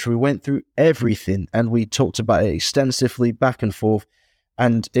 etc., etc. We went through everything and we talked about it extensively, back and forth.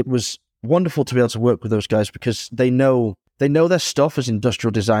 And it was wonderful to be able to work with those guys because they know their stuff as industrial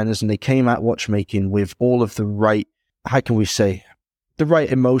designers, and they came at watchmaking with all of the right, the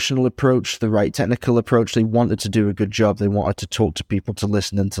right emotional approach, the right technical approach. They wanted to do a good job. They wanted to talk to people, to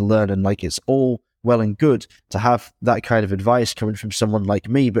listen and to learn. And it's all well and good to have that kind of advice coming from someone like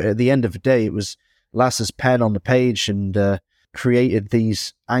me. But at the end of the day, it was Lasse's pen on the page and created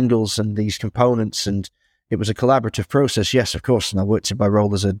these angles and these components. And it was a collaborative process. Yes, of course. And I worked in my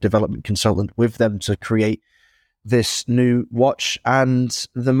role as a development consultant with them to create this new watch, and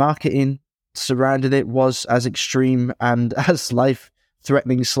the marketing surrounding it was as extreme and as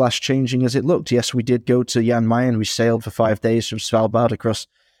life-threatening / changing as it looked. Yes, we did go to Jan Mayen. We sailed for 5 days from Svalbard across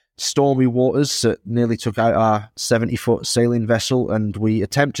stormy waters that nearly took out our 70-foot sailing vessel, and we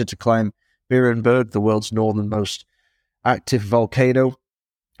attempted to climb Berenberg, the world's northernmost active volcano,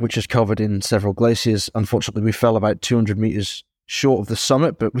 which is covered in several glaciers. Unfortunately, we fell about 200 meters short of the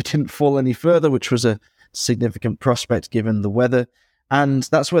summit, but we didn't fall any further, which was a significant prospect given the weather. And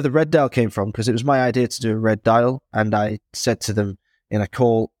that's where the red dial came from, because it was my idea to do a red dial. And I said to them in a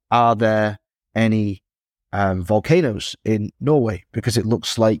call, are there any volcanoes in Norway? Because it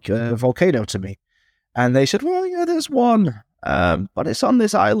looks like a volcano to me. And they said, well, yeah, there's one, but it's on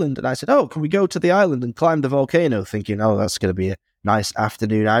this island. And I said, oh, can we go to the island and climb the volcano? Thinking, oh, that's going to be a nice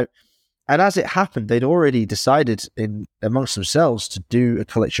afternoon out. And as it happened, they'd already decided amongst themselves to do a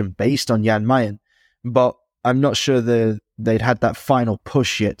collection based on Jan Mayen. But I'm not sure they'd had that final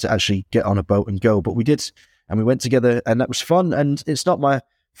push yet to actually get on a boat and go. But we did, and we went together, and that was fun. And it's not my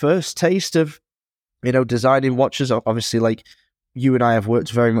first taste of, designing watches. Obviously, you and I have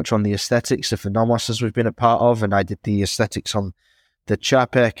worked very much on the aesthetics of the Nomos we've been a part of, and I did the aesthetics on the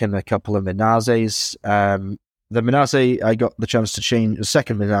Chapek and a couple of Menazes. The Menase, I got the chance to change, the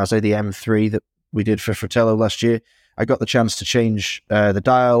second Menase, the M3 that we did for Fratello last year. I got the chance to change the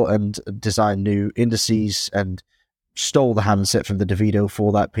dial and design new indices, and stole the handset from the DeVito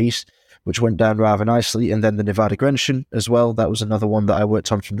for that piece, which went down rather nicely. And then the Nevada Grenchen as well. That was another one that I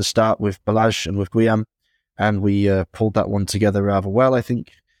worked on from the start with Balazs and with Guillaume, and we pulled that one together rather well, I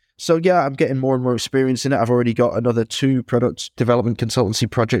think. So yeah, I'm getting more and more experience in it. I've already got another 2 product development consultancy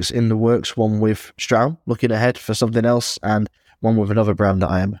projects in the works, one with Straum, looking ahead for something else, and one with another brand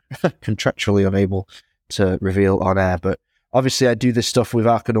that I am contractually unable to reveal on air. But obviously I do this stuff with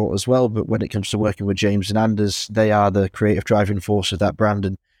Arcanaut as well, but when it comes to working with James and Anders, they are the creative driving force of that brand,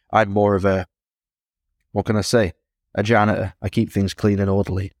 and I'm more of a janitor. I keep things clean and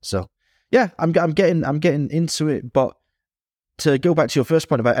orderly. So yeah, I'm getting into it, but to go back to your first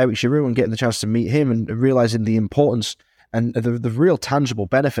point about Eric Giroux and getting the chance to meet him and realizing the importance and the real tangible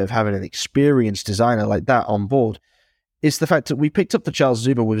benefit of having an experienced designer like that on board, is the fact that we picked up the Charles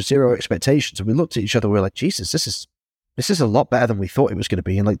Zuber with zero expectations, and we looked at each other, we were like, Jesus, this is a lot better than we thought it was going to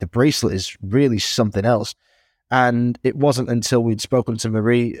be, and like the bracelet is really something else. And it wasn't until we'd spoken to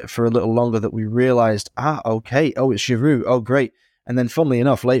Marie for a little longer that we realized, okay, it's Giroux, oh great. And then funnily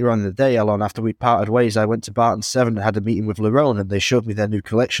enough, later on in the day, Alon, after we'd parted ways, I went to Barton 7 and had a meeting with Lerone, and they showed me their new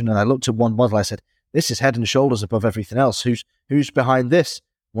collection, and I looked at one model, I said, this is head and shoulders above everything else. Who's behind this?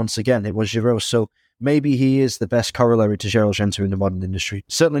 Once again, it was Giroux. So maybe he is the best corollary to Gerald Genter in the modern industry.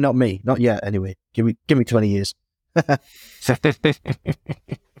 Certainly not me. Not yet, anyway. Give me 20 years.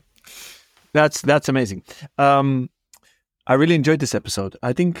 That's amazing. I really enjoyed this episode.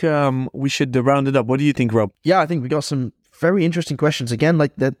 I think we should round it up. What do you think, Rob? Yeah, I think we got some very interesting questions. Again,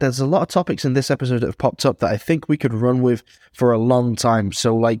 like there's a lot of topics in this episode that have popped up that I think we could run with for a long time.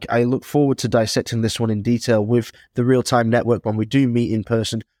 So like, I look forward to dissecting this one in detail with the Real Time Network when we do meet in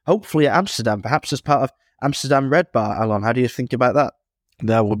person, hopefully at Amsterdam, perhaps as part of Amsterdam Red Bar. Alon, how do you think about that?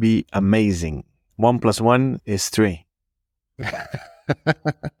 That would be amazing. 1 + 1 is 3.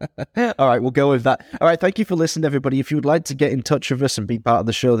 All right, we'll go with that. All right, thank you for listening, everybody. If you would like to get in touch with us and be part of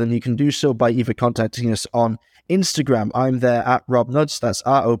the show, then you can do so by either contacting us on Instagram. I'm there at RobNuds. That's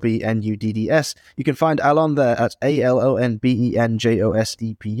ROBNUDDS. You can find Alon there at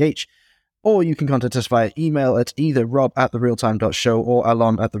ALONBENJOSEPH. Or you can contact us via email at either rob@therealtime.show or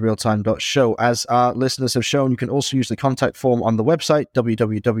alon@therealtime.show. As our listeners have shown, you can also use the contact form on the website,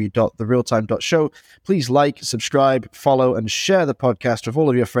 www.therealtime.show. Please like, subscribe, follow, and share the podcast with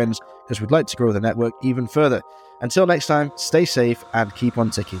all of your friends, because we'd like to grow the network even further. Until next time, stay safe and keep on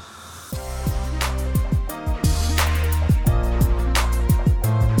ticking.